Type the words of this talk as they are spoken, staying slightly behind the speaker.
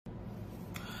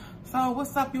So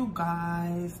what's up, you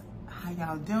guys? How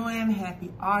y'all doing? Happy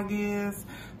August.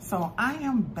 So I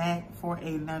am back for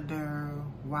another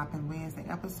Whopping Wednesday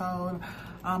episode.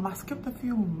 I skipped a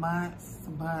few months,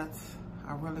 but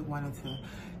I really wanted to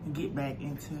get back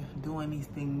into doing these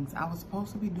things. I was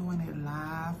supposed to be doing it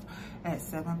live at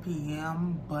 7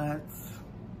 p.m., but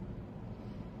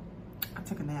I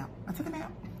took a nap. I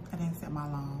didn't set my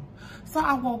alarm. So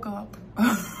I woke up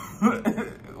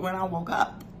when I woke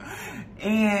up.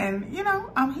 And, you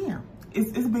know, I'm here.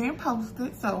 It's being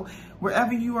posted. So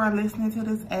wherever you are listening to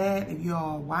this ad, if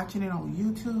you're watching it on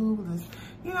YouTube,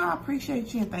 you know, I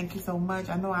appreciate you and thank you so much.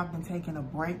 I know I've been taking a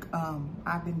break.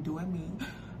 I've been doing me.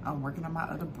 I'm working on my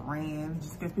other brand.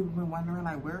 Just because people have been wondering,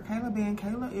 like, where Kayla been?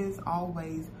 Kayla is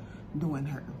always doing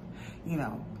her. You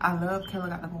know, I love Kayla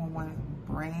Got the #1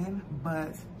 brand,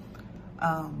 but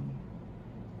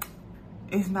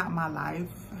it's not my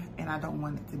life, and I don't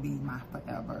want it to be my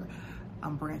forever.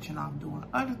 I'm branching off doing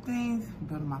other things,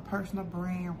 building my personal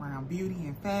brand around beauty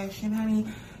and fashion, honey.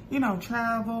 You know,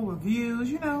 travel,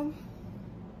 reviews, you know,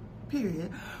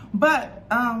 period. But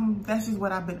that's just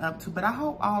what I've been up to. But I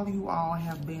hope all of you all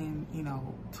have been, you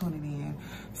know, tuning in.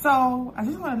 So I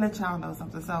just want to let y'all know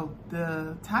something. So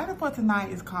the title for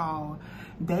tonight is called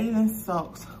Dating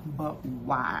Sucks, But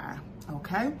Why?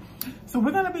 Okay, so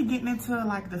we're gonna be getting into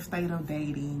like the state of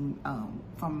dating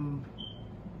from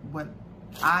what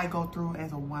I go through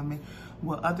as a woman,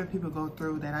 what other people go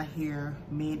through that I hear,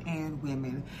 men and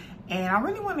women. And I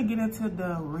really want to get into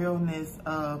the realness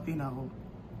of, you know,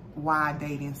 why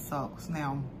dating sucks.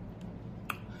 Now,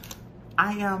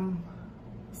 I am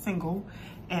single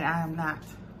and I am not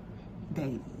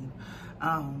dating.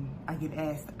 I get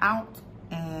asked out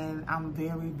and I'm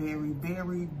very, very,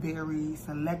 very, very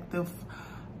selective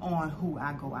on who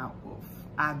I go out with.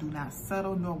 I do not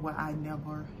settle, nor will I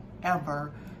never,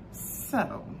 ever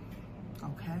settle.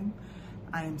 Okay,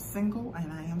 I am single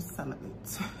and I am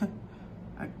celibate.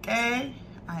 Okay,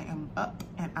 I am up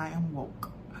and I am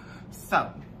woke.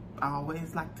 So I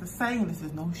always like to say, and this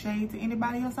is no shade to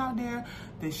anybody else out there,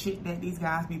 the shit that these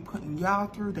guys be putting y'all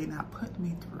through, they not putting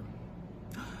me through.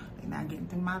 They not getting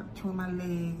through my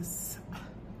legs.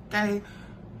 Okay,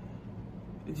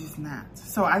 it's just not.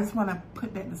 So I just want to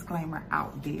put that disclaimer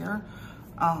out there,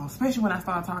 especially when I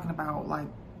start talking about like,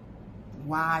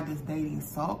 why does dating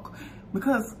suck?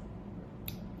 Because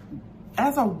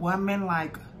as a woman,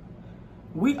 like,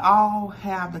 we all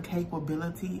have the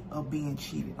capability of being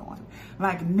cheated on.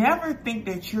 Like, never think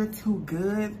that you're too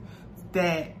good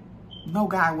that no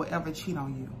guy will ever cheat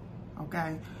on you.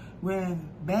 Okay, when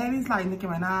baddies like Nicki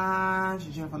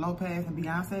Minaj, Jennifer Lopez, and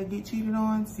Beyonce get cheated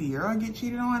on, Sierra get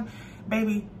cheated on,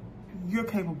 baby, you're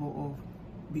capable of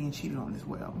being cheated on as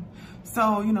well.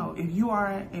 So, you know, if you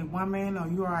are a woman or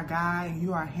you are a guy and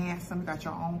you are handsome, you got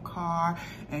your own car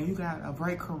and you got a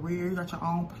great career, you got your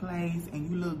own place and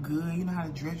you look good, you know how to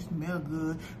dress, you smell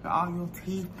good, got all your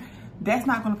teeth, that's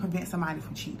not going to prevent somebody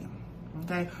from cheating.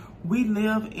 Okay, we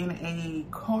live in a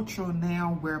culture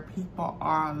now where people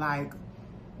are like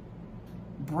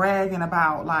bragging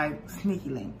about like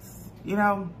sneaky links. You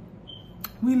know,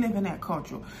 we live in that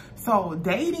culture. So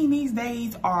dating these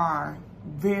days are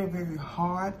very, very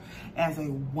hard. As a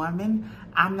woman,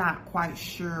 I'm not quite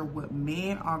sure what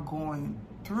men are going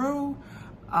through,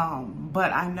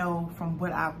 but I know from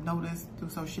what I've noticed through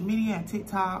social media and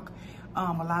TikTok, a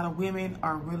lot of women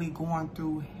are really going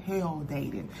through hell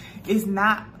dating. It's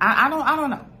not, I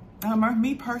don't know.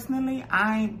 Me personally,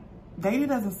 dating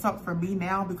doesn't suck for me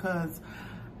now because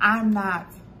I'm not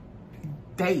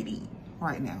dating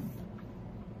right now.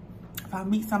 If I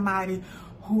meet somebody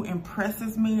who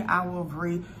impresses me, I will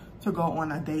agree to go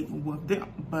on a date with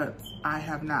them. But I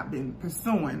have not been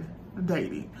pursuing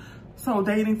dating. So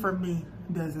dating for me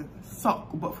doesn't suck.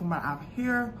 But from what I've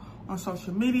heard on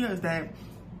social media is that,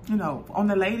 you know, on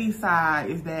the ladies' side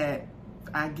is that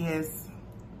I guess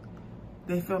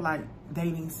they feel like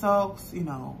dating sucks. You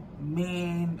know,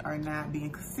 men are not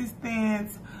being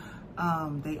consistent.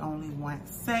 They only want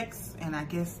sex. And I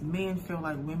guess men feel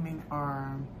like women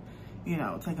are, you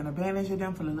know, taking advantage of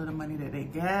them for the little money that they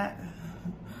got.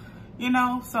 You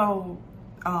know, so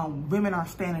women are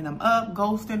standing them up,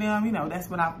 ghosting them. You know, that's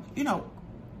what I've, you know,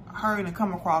 heard and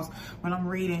come across when I'm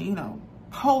reading, you know,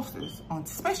 posters on,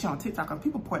 especially on TikTok. Cause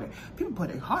people put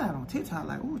their heart out on TikTok,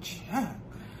 like, oh, yeah.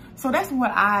 So that's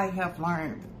what I have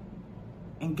learned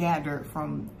and gathered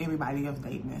from everybody else's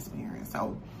dating experience.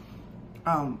 So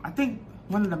I think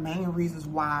one of the main reasons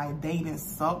why dating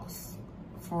sucks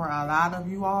for a lot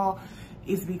of you all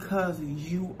is because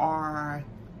you are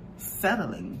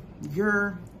settling.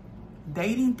 You're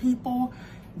dating people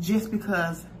just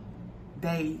because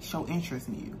they show interest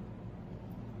in you.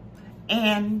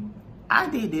 And I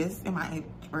did this in my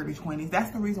early 20s.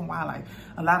 That's the reason why, like,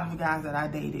 a lot of the guys that I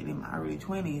dated in my early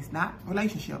 20s, not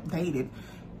relationship, dated,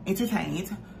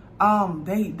 entertained,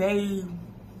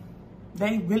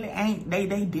 they really ain't,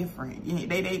 they different. Yeah,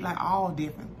 they like all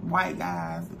different. White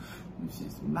guys,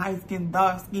 just light skin,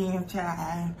 dark skin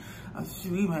child,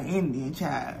 even Indian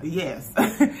child. Yes,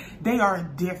 they are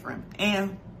different.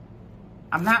 And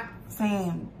I'm not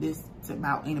saying this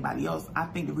about anybody else. I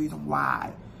think the reason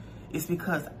why is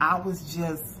because I was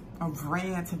just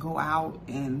afraid to go out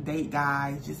and date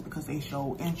guys just because they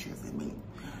showed interest in me.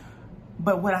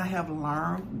 But what I have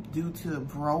learned due to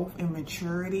growth and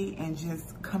maturity and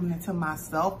just coming into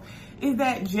myself is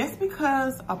that just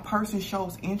because a person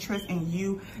shows interest in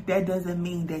you, that doesn't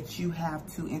mean that you have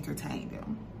to entertain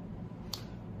them.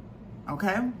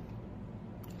 Okay?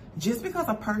 Just because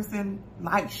a person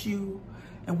likes you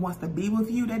and wants to be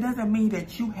with you, that doesn't mean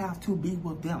that you have to be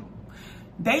with them.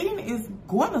 Dating is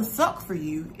going to suck for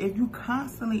you if you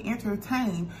constantly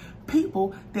entertain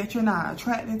people that you're not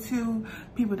attracted to,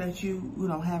 people that you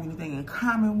don't have anything in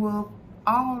common with,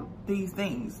 all these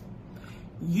things.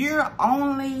 You're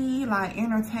only like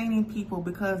entertaining people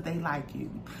because they like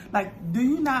you. Like, do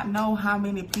you not know how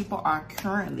many people are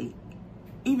currently,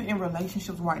 even in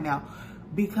relationships right now,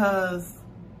 because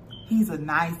he's a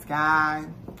nice guy,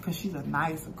 because she's a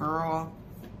nice girl,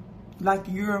 like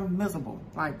you're miserable,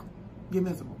 like you're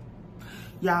miserable.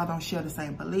 Y'all don't share the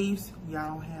same beliefs.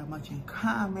 Y'all don't have much in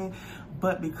common.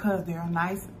 But because they're a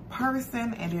nice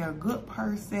person and they're a good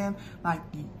person, like,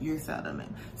 you're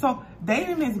settling. So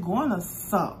dating is going to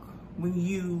suck when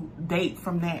you date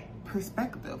from that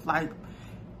perspective. Like,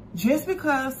 just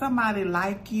because somebody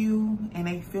like you and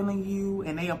they feeling you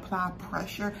and they apply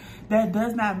pressure, that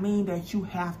does not mean that you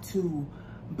have to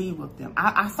be with them.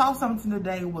 I saw something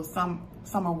today with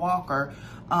Summer Walker.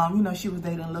 She was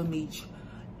dating Lil Meech.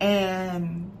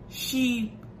 And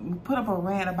she put up a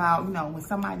rant about, when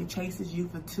somebody chases you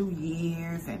for 2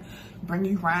 years and bring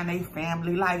you around their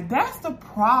family. Like, that's the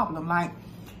problem. Like,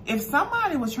 if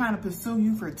somebody was trying to pursue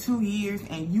you for 2 years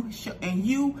and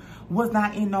you was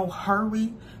not in no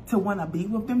hurry to want to be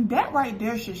with them, that right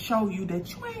there should show you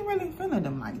that you ain't really feeling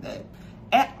them like that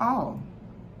at all.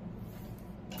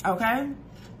 Okay?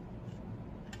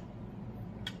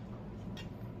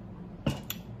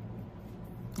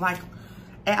 Like,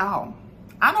 at all.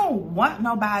 I don't want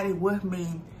nobody with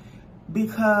me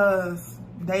because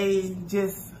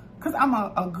I'm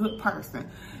a good person,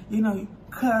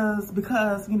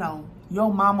 because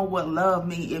your mama would love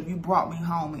me if you brought me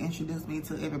home and introduced me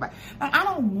to everybody. Like, I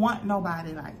don't want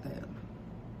nobody like that.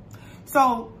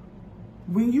 So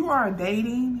when you are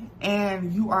dating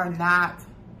and you are not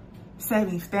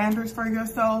setting standards for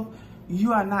yourself,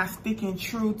 you are not sticking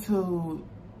true to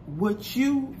what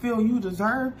you feel you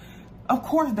deserve, of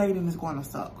course dating is going to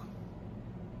suck.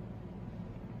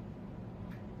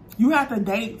 You have to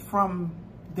date from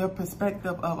the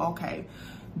perspective of, okay,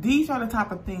 these are the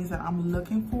type of things that I'm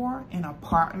looking for in a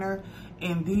partner,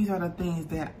 and these are the things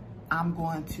that I'm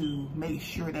going to make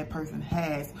sure that person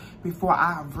has before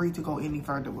I agree to go any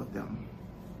further with them.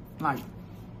 Like,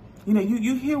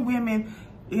 you hear women,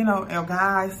 a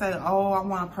guy say, oh, I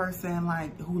want a person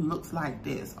like who looks like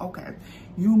this. Okay,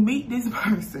 you meet this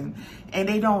person and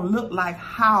they don't look like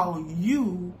how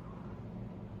you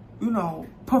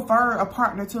prefer a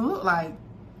partner to look like,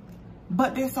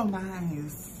 but they're so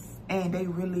nice and they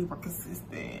really were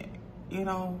consistent. They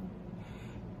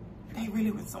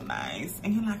really were so nice,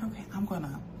 and you're like, okay, I'm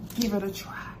gonna give it a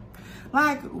try.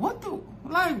 Like, what?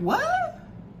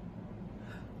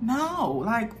 No,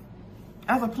 like,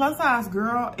 as a plus size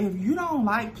girl, if you don't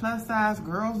like plus size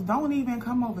girls, don't even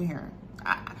come over here.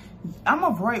 I'm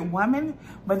a great woman,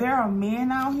 but there are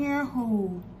men out here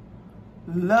who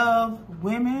love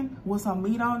women with some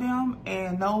meat on them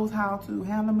and knows how to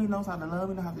handle me, knows how to love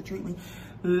me, knows how to treat me.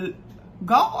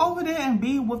 Go over there and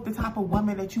be with the type of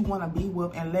woman that you want to be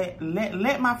with, and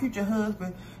let my future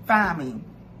husband find me.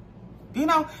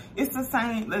 It's the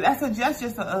same. That's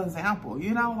just an example.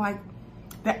 Like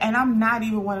that. And I'm not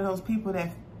even one of those people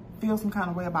that feel some kind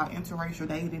of way about interracial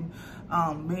dating,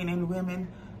 men and women.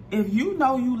 If you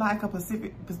know you like a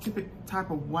specific type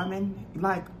of woman,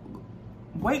 like,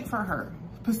 wait for her.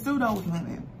 Pursue those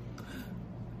women.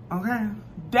 Okay?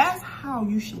 That's how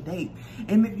you should date.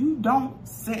 And if you don't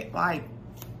set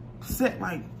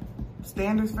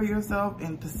standards for yourself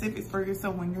and specifics for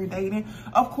yourself when you're dating,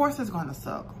 of course it's going to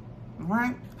suck.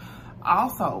 Right?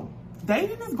 Also,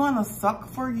 dating is going to suck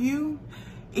for you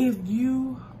if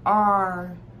you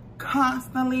are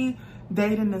constantly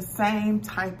dating the same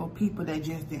type of people that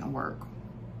just didn't work.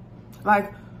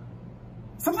 Like,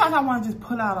 sometimes I want to just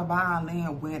pull out a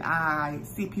violin when I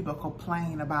see people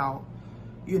complain about,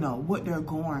 you know, what they're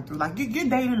going through. Like, you're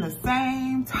dating the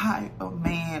same type of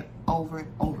man over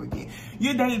and over again.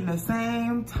 You're dating the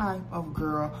same type of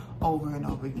girl over and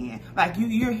over again. Like,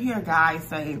 you hear guys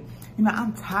say, you know,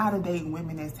 I'm tired of dating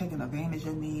women that's taking advantage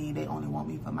of me. They only want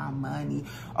me for my money.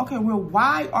 Okay, well,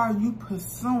 why are you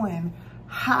pursuing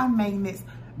high maintenance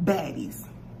baddies?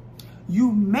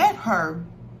 You met her,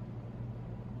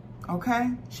 okay?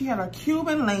 She had a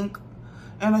Cuban link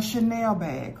and a Chanel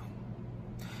bag.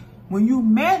 When you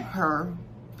met her,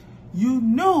 you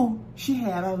knew she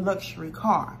had a luxury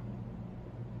car.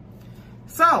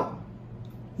 So,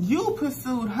 you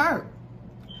pursued her.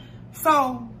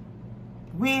 So,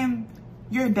 when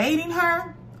you're dating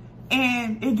her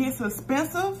and it gets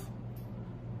expensive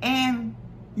and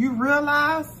you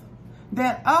realize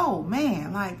that, oh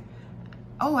man, like,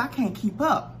 oh, I can't keep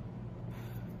up.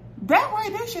 That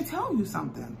right there should tell you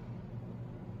something.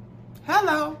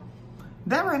 Hello.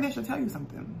 That right there should tell you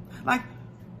something. Like,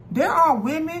 there are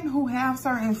women who have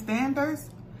certain standards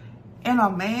in a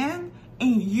man,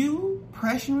 and you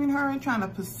pressuring her and trying to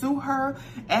pursue her,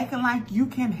 acting like you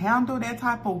can handle that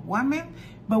type of woman.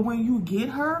 But when you get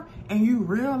her and you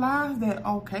realize that,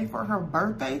 okay, for her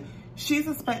birthday, she's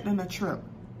expecting a trip.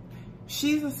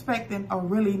 She's expecting a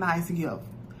really nice gift.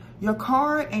 Your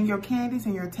card and your candies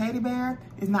and your teddy bear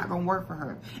is not going to work for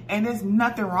her. And there's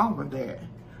nothing wrong with that.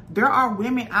 There are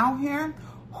women out here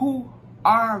who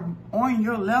are on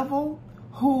your level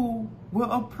who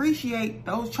will appreciate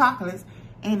those chocolates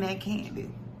and that candy.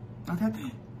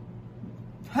 Okay?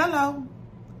 Hello.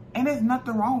 And there's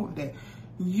nothing wrong with that.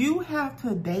 You have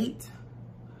to date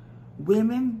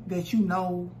women that you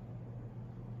know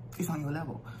is on your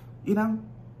level. You know?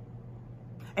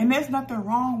 And there's nothing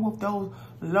wrong with those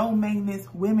low maintenance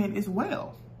women as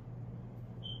well.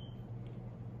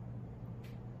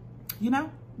 You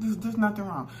know? There's nothing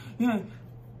wrong. You know,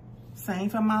 same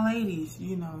for my ladies.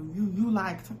 You know, you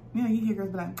like, you know, you hear girls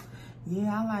be like,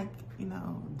 yeah, I like, you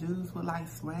know, dudes with like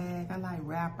swag. I like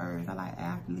rappers. I like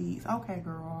athletes. Okay,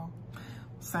 girl.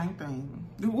 Same thing.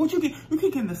 What you get? You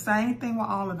can get the same thing with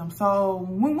all of them. So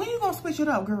when you gonna switch it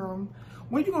up, girl?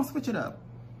 When you gonna switch it up?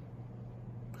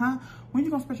 Huh? When you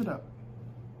gonna switch it up?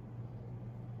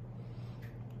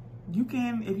 You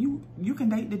can, if you can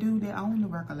date the dude that own the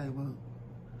record label.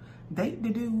 Date the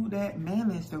dude that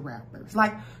manage the rappers.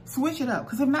 Like, switch it up.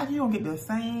 Because if not, you don't get the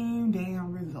same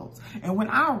damn results. And when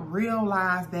I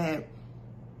realized this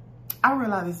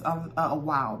a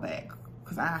while back.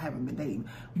 Because I haven't been dating.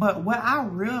 But what I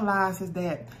realized is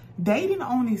that dating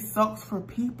only sucks for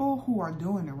people who are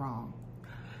doing it wrong.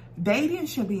 Dating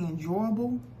should be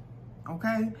enjoyable.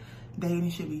 Okay? Dating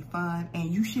should be fun. And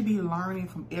you should be learning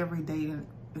from every dating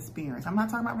experience. I'm not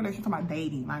talking about relationship, I'm talking about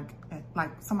dating.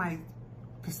 Like somebody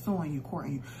pursuing you,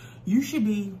 courting you. You should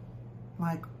be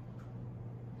like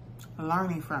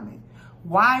learning from it.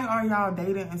 Why are y'all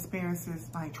dating experiences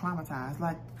like traumatized?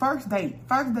 Like first date,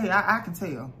 I can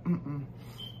tell.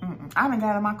 I done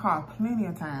got in my car plenty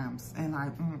of times and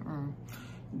like,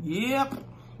 yep,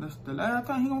 that's the last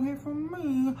time he gonna hear from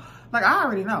me. Like I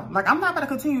already know. Like I'm not gonna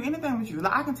continue anything with you.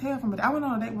 Like I can tell from it. I went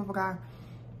on a date with a guy,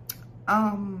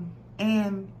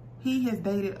 and he has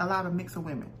dated a lot of mixed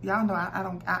women. Y'all know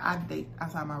I date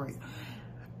outside my race.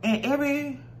 And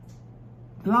every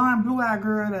blonde, blue-eyed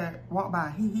girl that walked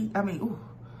by, he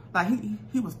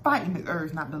was fighting his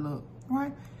urge not to look,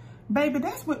 right? Baby,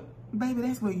 that's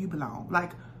where you belong.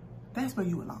 Like, that's where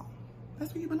you belong.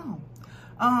 That's where you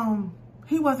belong.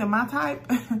 He wasn't my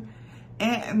type,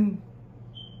 and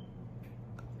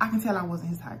I can tell I wasn't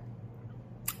his type.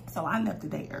 So I left the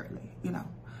date early, you know.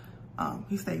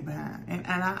 He stayed behind. And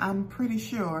I'm pretty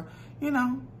sure, you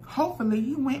know, hopefully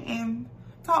he went and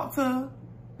talked to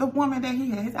the woman that he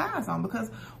had his eyes on.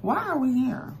 Because why are we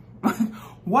here?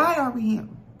 Why are we here?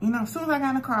 You know, as soon as I got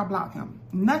in the car, I blocked him.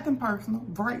 Nothing personal.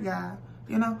 Great guy.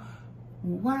 You know,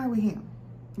 why are we here?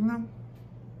 You know?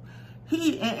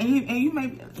 You may,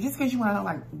 just because you want to know,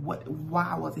 like,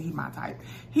 why wasn't he my type?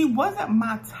 He wasn't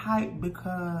my type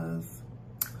because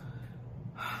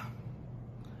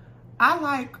I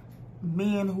like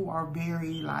men who are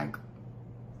very like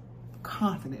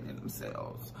confident in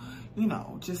themselves, you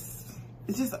know, it's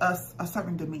just a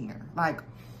certain demeanor. Like,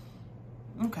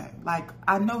 okay, like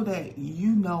I know that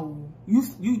you know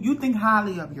you think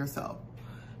highly of yourself,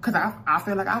 because I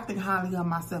feel like I think highly of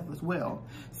myself as well.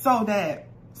 So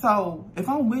if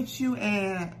I'm with you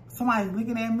and somebody's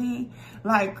looking at me,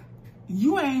 like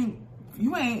you ain't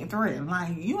threatened,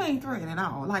 like you ain't threatened at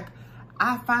all. Like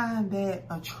I find that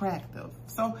attractive.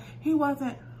 So he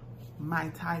wasn't my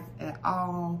type at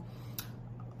all.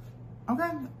 Okay,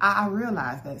 I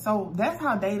realize that. So that's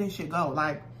how dating should go.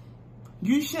 Like,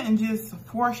 you shouldn't just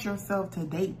force yourself to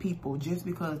date people just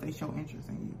because they show interest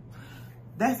in you.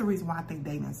 That's the reason why I think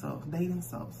dating sucks. Dating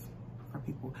sucks for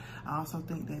people. I also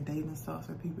think that dating sucks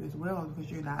for people as well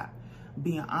because you're not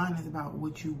being honest about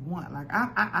what you want. Like,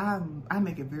 I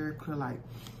make it very clear, like,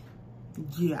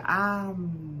 yeah,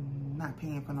 I'm not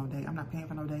paying for no date. I'm not paying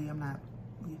for no date. I'm not,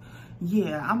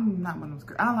 yeah, I'm not one of those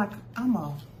girls. I'm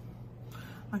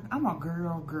a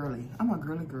girly. I'm a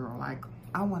girly girl. Like,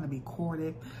 I want to be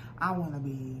courted. I want to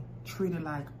be treated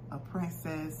like a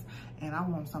princess. And I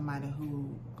want somebody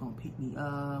who gonna pick me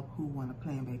up, who want to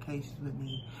plan vacations with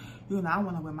me. You know, I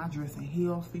want to wear my dress and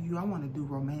heels for you. I want to do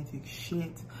romantic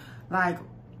shit. Like,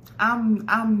 I'm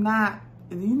not,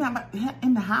 you're not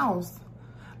in the house.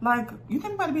 Like, you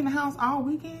think about to be in the house all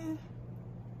weekend?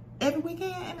 Every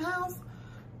weekend in the house?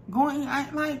 Going,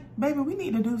 like, baby, we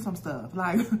need to do some stuff.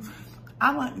 Like,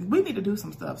 we need to do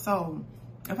some stuff. So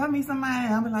if I meet somebody,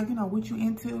 I'll be like, you know, what you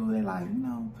into? They're like, you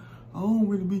know, I don't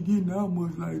really be getting out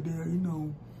much like that, you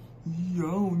know. Yeah,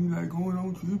 I don't need like going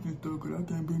on trips and stuff because I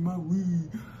can't bring my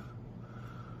weed.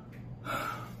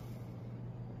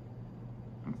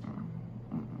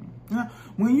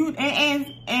 When you,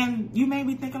 and you may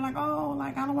be thinking like, oh,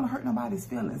 like, I don't want to hurt nobody's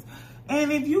feelings.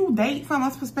 And if you date from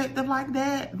a perspective like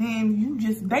that, then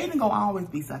dating gonna always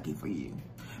be sucky for you.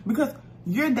 Because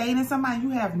you're dating somebody, you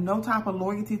have no type of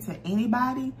loyalty to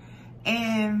anybody.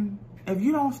 And if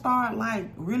you don't start like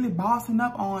really bossing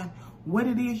up on what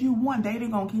it is you want,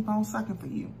 dating gonna keep on sucking for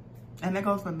you. And that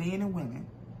goes for men and women,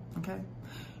 okay?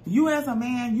 You as a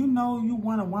man, you know you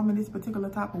want a woman this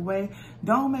particular type of way.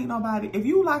 Don't make nobody, if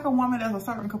you like a woman that's a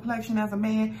certain complexion as a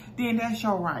man, then that's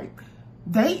your right.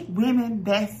 Date women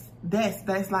that's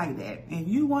like that. If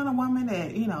you want a woman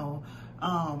that, you know,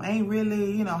 ain't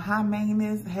really, you know, high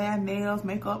maintenance, hair, nails,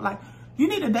 makeup, like, you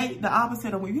need to date the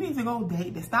opposite of what you need to go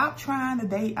date. To stop trying to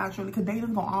date actually, because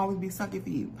dating's gonna always be sucky for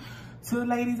you. To the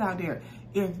ladies out there,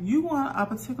 if you want a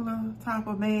particular type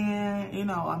of man, you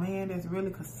know, a man that's really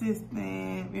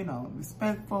consistent, you know,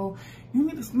 respectful, you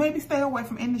need to maybe stay away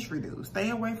from industry dudes.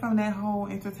 Stay away from that whole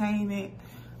entertainment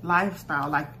lifestyle.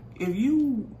 Like, if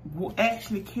you will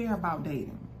actually care about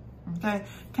dating, okay,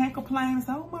 can't complain and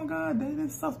say, oh my God, dating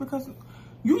sucks, because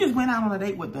you just went out on a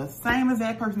date with the same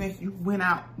exact person that you went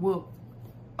out with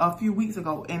a few weeks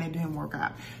ago and it didn't work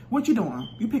out. What you doing?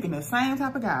 You picking the same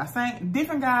type of guy,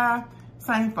 different guy,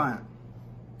 same fun.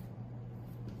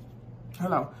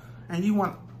 Hello. And you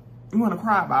want to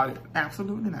cry about it?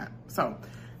 Absolutely not. So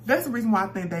that's the reason why I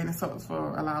think dating sucks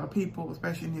for a lot of people,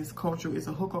 especially in this culture. It's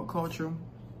a hookup culture.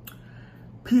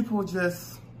 People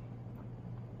just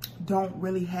don't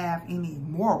really have any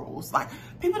morals. Like,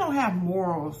 people don't have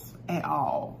morals at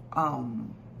all.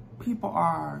 People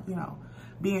are, you know,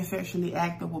 being sexually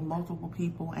active with multiple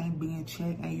people, ain't being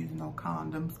checked, ain't using no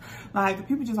condoms. Like,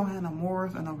 people just don't have no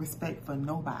morals and no respect for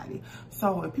nobody.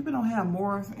 So if people don't have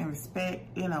morals and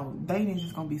respect, you know, dating is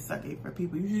just gonna be sucky for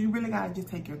people. You really gotta just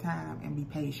take your time and be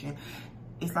patient.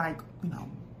 It's like, you know,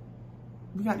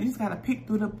 you just gotta pick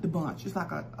through the bunch. It's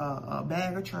like a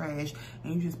bag of trash,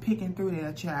 and you just picking through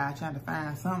that child trying to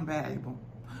find something valuable.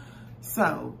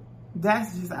 So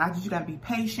that's just, you gotta be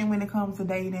patient when it comes to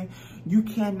dating. You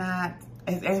cannot,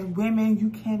 as women, you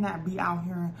cannot be out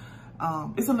here.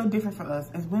 It's a little different for us.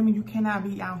 As women, you cannot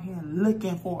be out here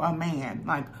looking for a man.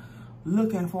 Like,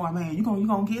 looking for a man. You gonna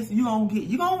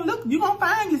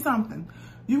find you something.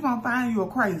 You gonna find you a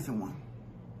crazy one.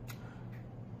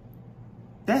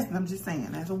 I'm just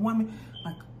saying, as a woman,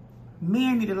 like,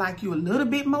 men need to like you a little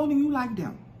bit more than you like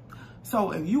them.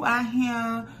 So if you out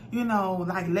here, you know,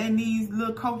 like letting these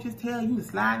little coaches tell you to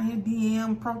slide in his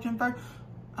DM, approach him first,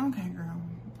 okay, girl,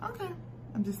 okay.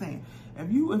 I'm just saying,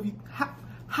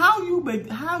 how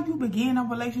you begin a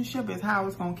relationship is how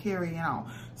it's gonna carry on.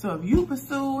 So if you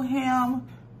pursue him,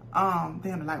 damn,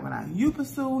 the light went out. You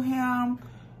pursue him,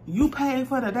 you pay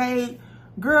for the date,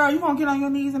 girl, you gonna get on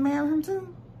your knees and marry him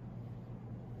too?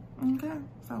 Okay,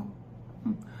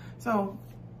 so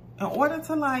in order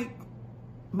to like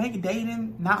make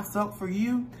dating not suck for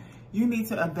you, you need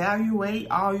to evaluate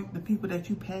all the people that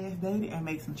you past dated and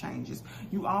make some changes.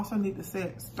 You also need to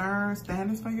set stern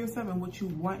standards for yourself and what you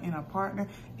want in a partner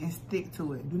and stick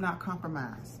to it. Do not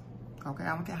compromise. Okay,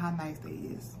 I don't care how nice they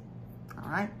is. All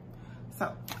right.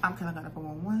 So I'm Killer Gunner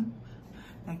 411.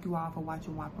 Thank you all for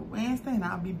watching Whopping Wednesday, and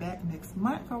I'll be back next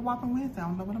month for Whopping Wednesday. I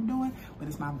don't know what I'm doing, but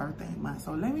it's my birthday month.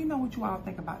 So let me know what you all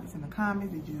think about this in the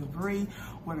comments. Did you agree?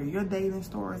 What are your dating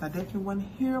stories? I definitely want to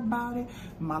hear about it.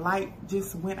 My light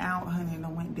just went out, honey, and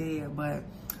it went dead. But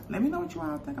let me know what you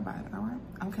all think about it, all right?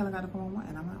 I'm Killer Gunner 411,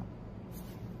 and I'm out.